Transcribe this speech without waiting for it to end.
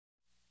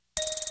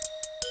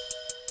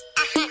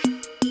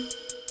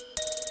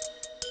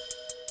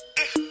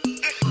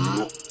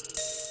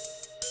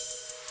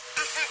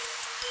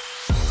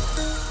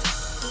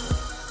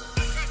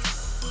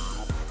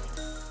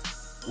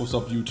What's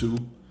up,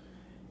 YouTube?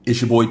 It's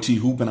your boy T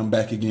Hoop, and I'm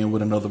back again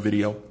with another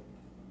video.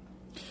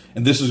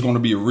 And this is going to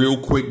be a real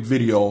quick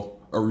video,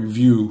 a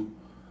review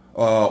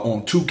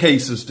on two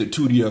cases that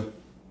Tudia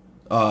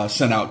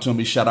sent out to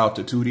me. Shout out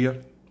to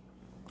Tudia,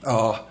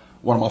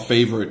 one of my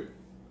favorite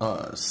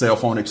cell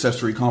phone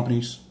accessory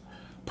companies.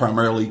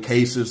 Primarily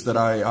cases that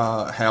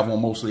I have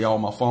on mostly all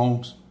my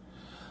phones.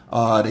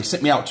 They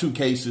sent me out two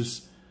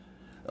cases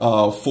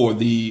for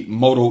the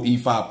Moto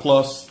E5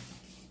 Plus.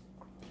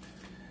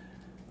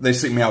 They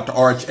sent me out the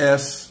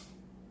RHS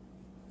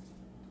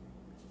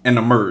and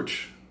the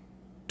Merge,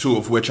 two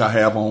of which I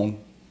have on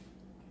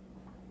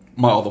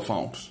my other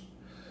phones.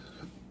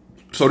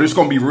 So this is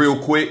going to be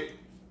real quick.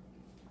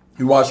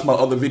 You watch my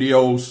other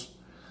videos.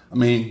 I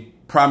mean,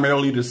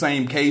 primarily the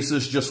same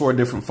cases, just for a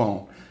different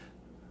phone.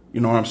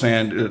 You know what I'm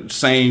saying?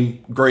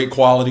 Same great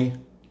quality.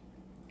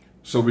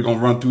 So we're going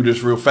to run through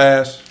this real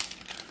fast.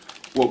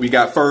 What we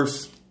got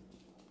first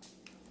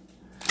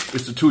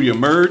is the Tudia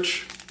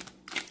Merge.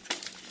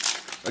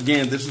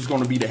 Again, this is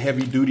going to be the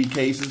heavy duty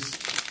cases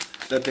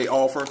that they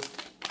offer.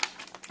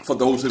 For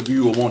those of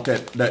you who want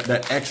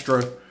that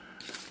extra,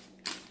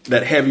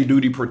 that heavy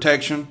duty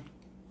protection.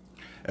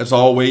 As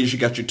always, you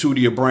got your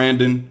Tudia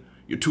branding,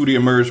 your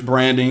Tudia Merge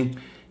branding.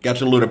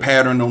 Got your little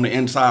pattern on the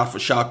inside for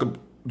shock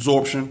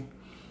absorption.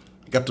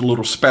 Got the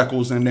little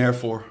speckles in there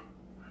for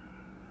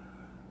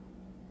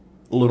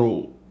a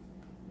little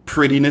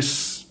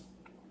prettiness.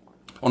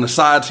 On the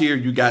sides here,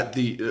 you got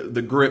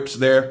the grips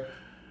there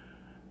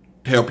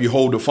to help you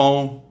hold the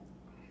phone.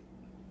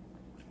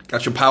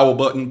 Got your power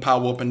button,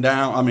 power up and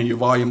down. I mean, your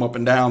volume up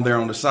and down there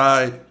on the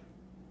side.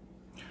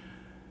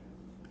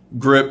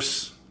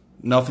 Grips,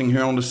 nothing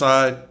here on the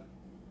side.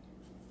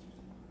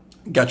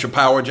 Got your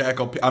power jack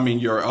up, I mean,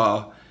 your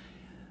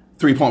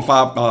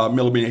 3.5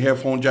 millimeter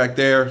headphone jack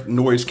there.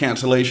 Noise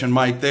cancellation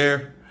mic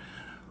there.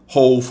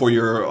 Hole for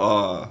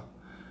your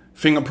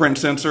fingerprint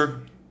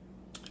sensor.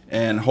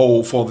 And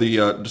hole for the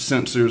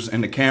sensors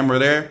in the camera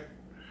there.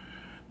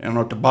 And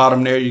at the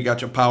bottom there, you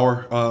got your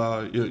power,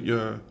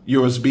 your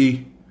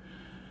USB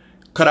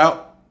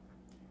cutout,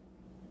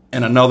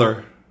 and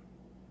another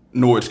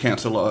noise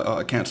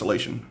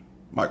cancellation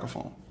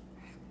microphone.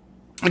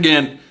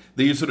 Again,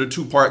 these are the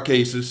two-part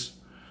cases.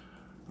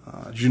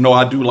 As you know,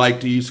 I do like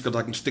these because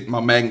I can stick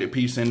my magnet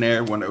piece in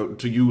there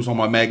to use on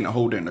my magnet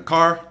holder in the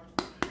car.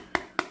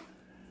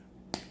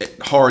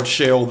 Hard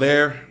shell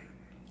there.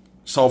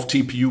 Soft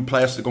TPU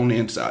plastic on the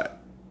inside.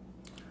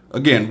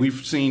 Again,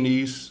 we've seen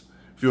these.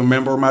 If you're a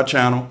member of my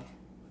channel.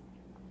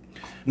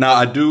 Now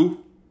I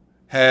do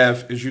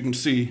have, as you can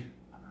see,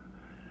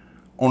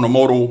 on the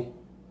Moto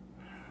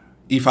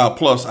E5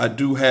 Plus, I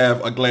do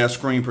have a glass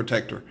screen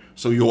protector.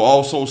 So you'll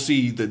also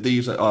see that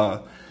these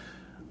are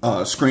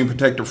screen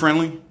protector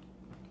friendly.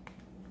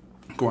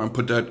 Go ahead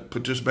and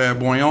put this bad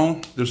boy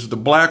on. This is the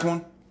black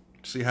one.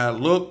 See how it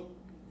look.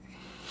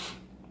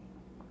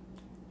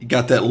 You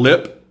got that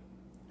lip,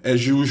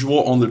 as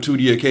usual, on the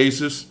Tudia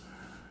cases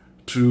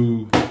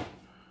to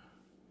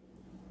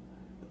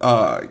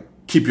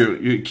keep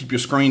your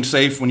screen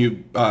safe when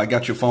you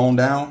got your phone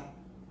down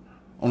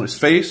on its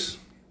face.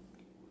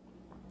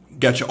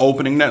 Got your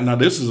opening that. Now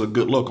this is a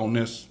good look on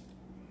this.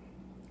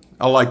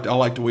 I like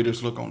the way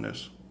this look on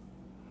this.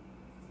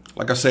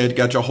 Like I said, you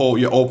got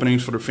your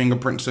openings for the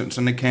fingerprint sensor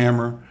in the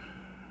camera.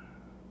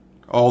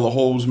 All the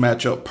holes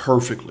match up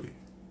perfectly.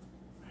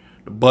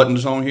 The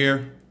buttons on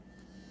here,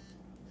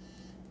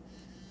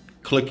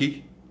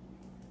 clicky.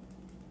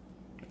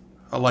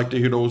 I like to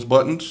hear those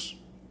buttons.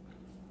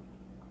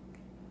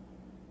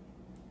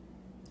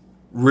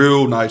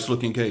 Real nice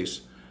looking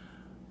case.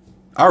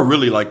 I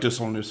really like this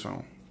on this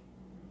phone.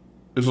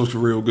 This looks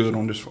real good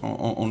on this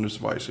on this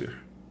device here.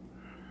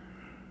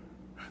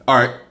 All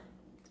right,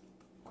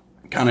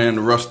 kind of in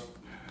the rust,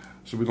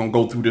 so we're gonna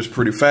go through this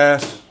pretty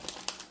fast.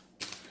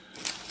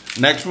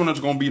 Next one is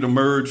gonna be the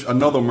Merge,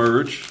 another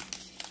Merge,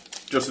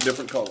 just a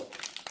different color.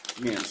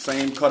 Again,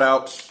 same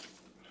cutouts,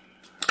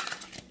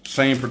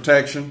 same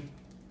protection.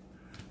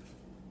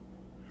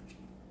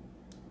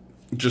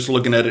 Just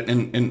looking at it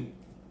in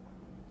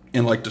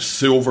like the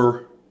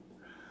silver,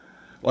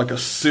 like a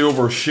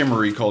silver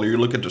shimmery color. You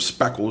look at the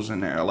speckles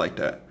in there. I like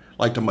that.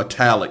 Like the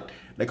metallic.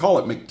 They call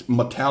it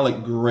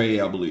metallic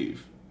gray, I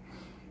believe.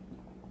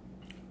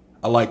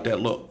 I like that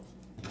look.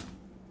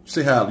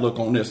 See how it look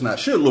on this. Now, it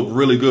should look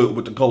really good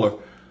with the color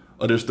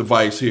of this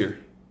device here.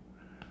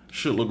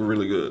 Should look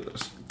really good.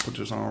 Let's put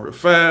this on real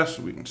fast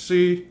so we can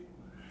see.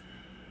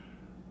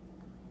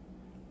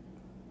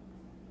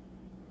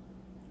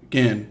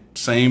 Again,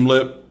 same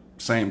lip,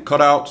 same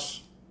cutouts.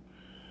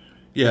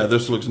 Yeah,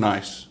 this looks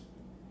nice.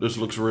 This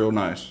looks real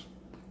nice.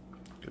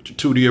 Got your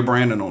Tudia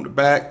branding on the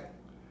back.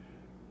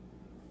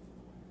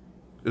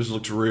 This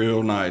looks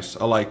real nice.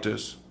 I like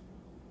this.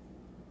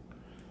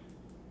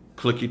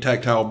 Clicky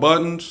tactile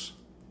buttons.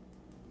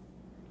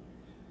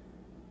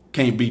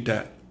 Can't beat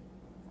that.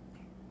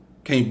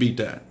 Can't beat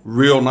that.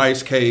 Real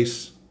nice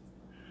case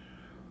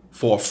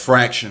for a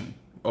fraction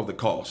of the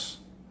cost.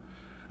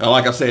 And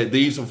like I said,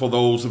 these are for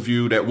those of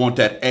you that want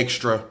that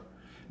extra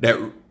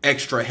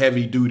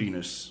heavy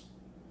dutiness.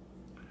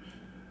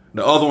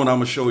 The other one I'm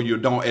gonna show you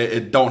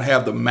it don't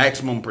have the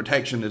maximum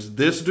protection as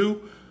this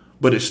do,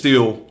 but it's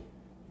still.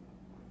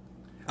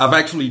 I've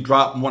actually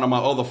dropped one of my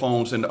other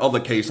phones in the other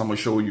case I'm gonna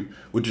show you,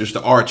 which is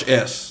the Arch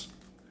S.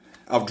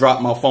 I've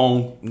dropped my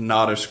phone,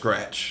 not a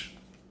scratch.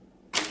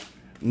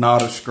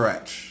 Not a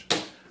scratch.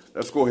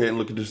 Let's go ahead and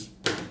look at this.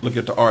 Look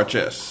at the Arch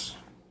S.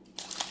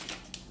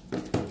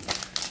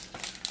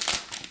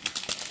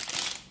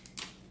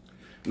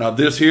 Now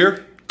this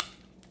here,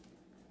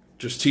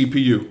 just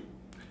TPU.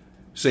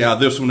 See how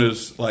this one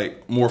is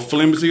like more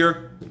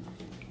flimsier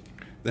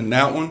than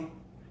that one?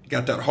 You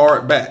got that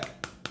hard back,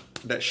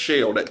 that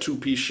shell, that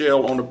two-piece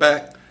shell on the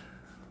back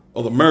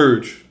of the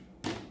merge.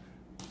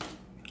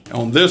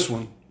 On this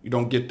one, you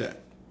don't get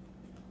that.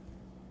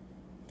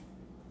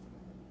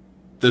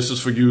 This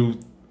is for you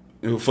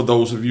know, for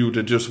those of you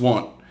that just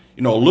want,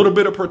 you know, a little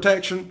bit of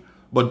protection,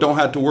 but don't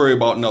have to worry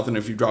about nothing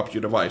if you drop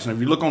your device. And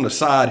if you look on the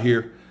side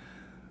here,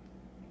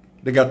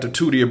 they got the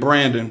Tudia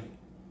branding.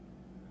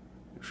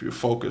 If you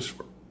focus,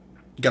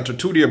 you got the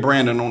Tudia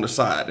branding on the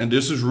side, and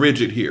this is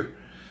rigid here.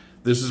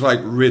 This is like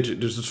rigid.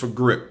 This is for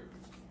grip.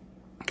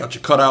 Got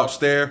your cutouts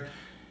there.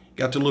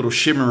 Got the little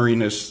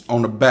shimmeriness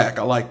on the back.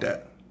 I like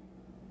that.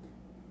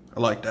 I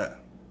like that.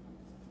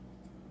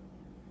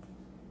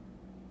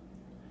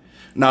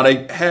 Now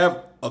they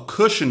have a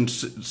cushion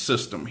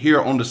system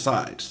here on the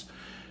sides.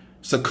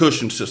 It's a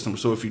cushion system.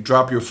 So if you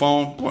drop your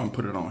phone, go ahead and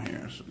put it on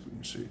here so you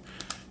can see.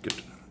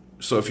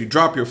 So if you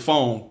drop your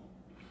phone,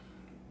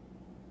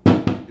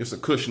 it's a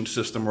cushion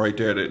system right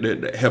there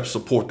that helps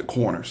support the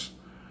corners.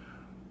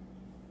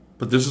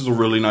 But this is a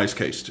really nice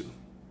case too.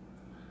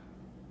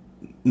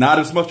 Not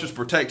as much as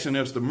protection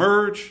as the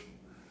merge,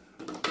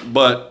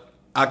 but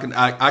I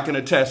can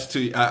attest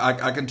to,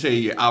 I can tell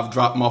you I've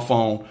dropped my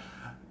phone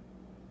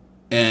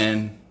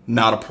and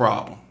not a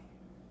problem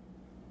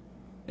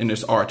in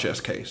this Arch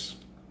S case.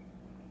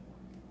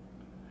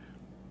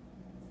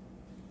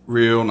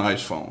 Real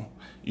nice phone.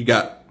 You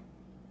got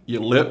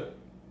your lip.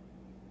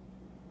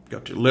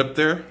 Got your lip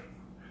there.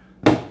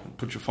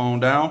 Put your phone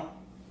down.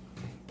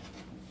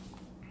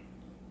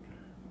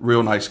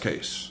 Real nice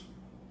case.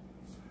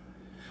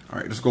 All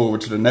right, let's go over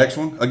to the next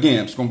one.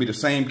 Again, it's going to be the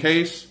same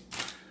case.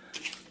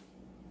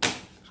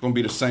 It's going to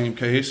be the same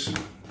case.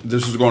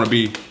 This is going to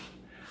be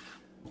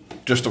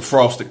just a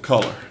frosted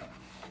color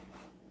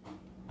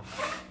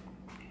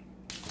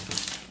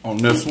on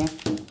this one.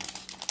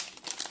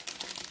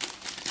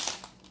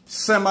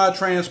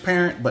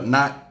 Semi-transparent, but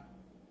not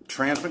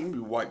transparent. Let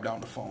me wipe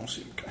down the phone,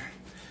 see. Okay.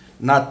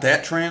 Not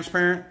that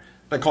transparent.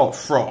 They call it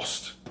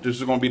frost. This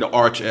is going to be the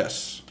Arch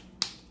S.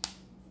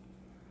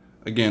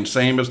 Again,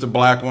 same as the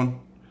black one.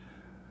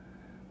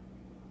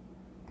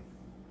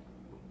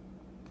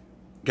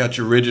 Got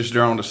your ridges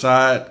there on the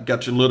side.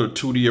 Got your little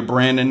Tudia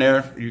brand in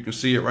there. You can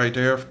see it right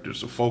there.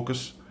 Just a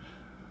focus.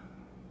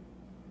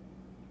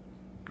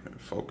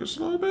 Focus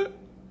a little bit.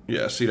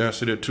 Yeah, see that?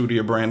 See that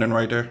Tudia branding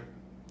right there?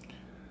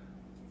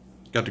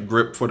 Got the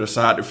grip for the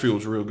side that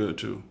feels real good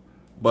too.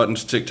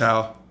 Buttons,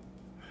 tactile.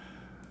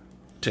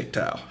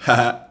 Tactile.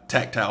 Haha,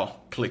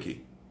 tactile, clicky.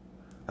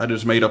 I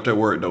just made up that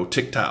word though,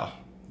 tactile.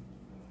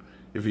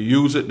 If you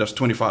use it, that's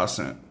 25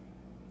 cents.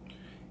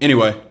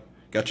 Anyway,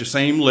 got your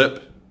same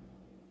lip.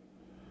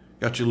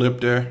 Got your lip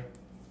there.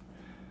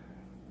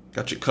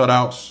 Got your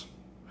cutouts.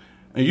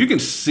 And you can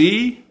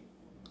see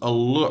a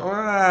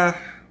little,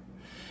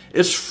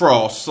 it's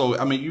frost. So,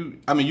 I mean,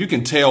 you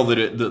can tell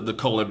that the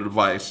color of the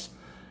device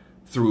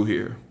through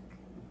here.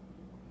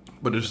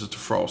 But this is the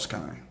frost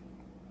kind.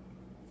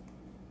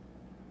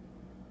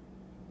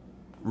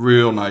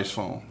 Real nice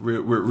phone.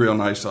 Real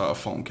nice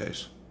phone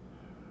case.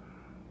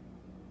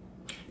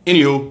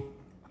 Anywho,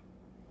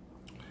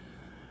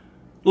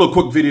 a little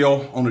quick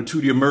video on the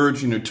Tudia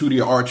Merge and the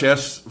Tudia Arch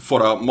S for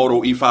the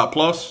Moto E5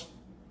 Plus.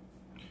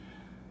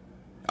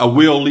 I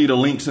will leave the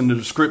links in the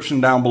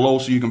description down below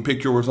so you can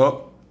pick yours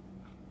up.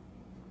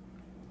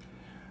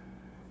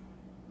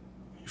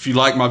 If you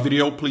like my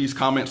video, please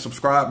comment,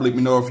 subscribe. Let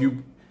me know if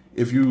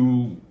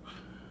you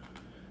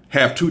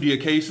have Tudia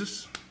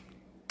cases.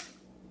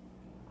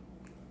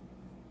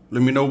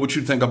 Let me know what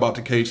you think about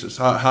the cases,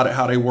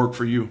 how they work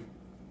for you.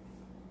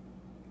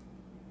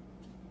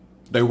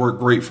 They work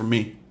great for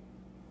me.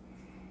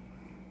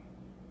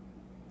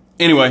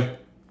 Anyway,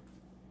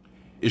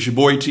 it's your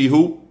boy T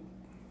Hoop.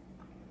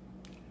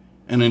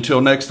 And until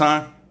next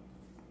time,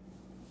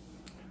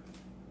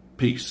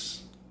 peace.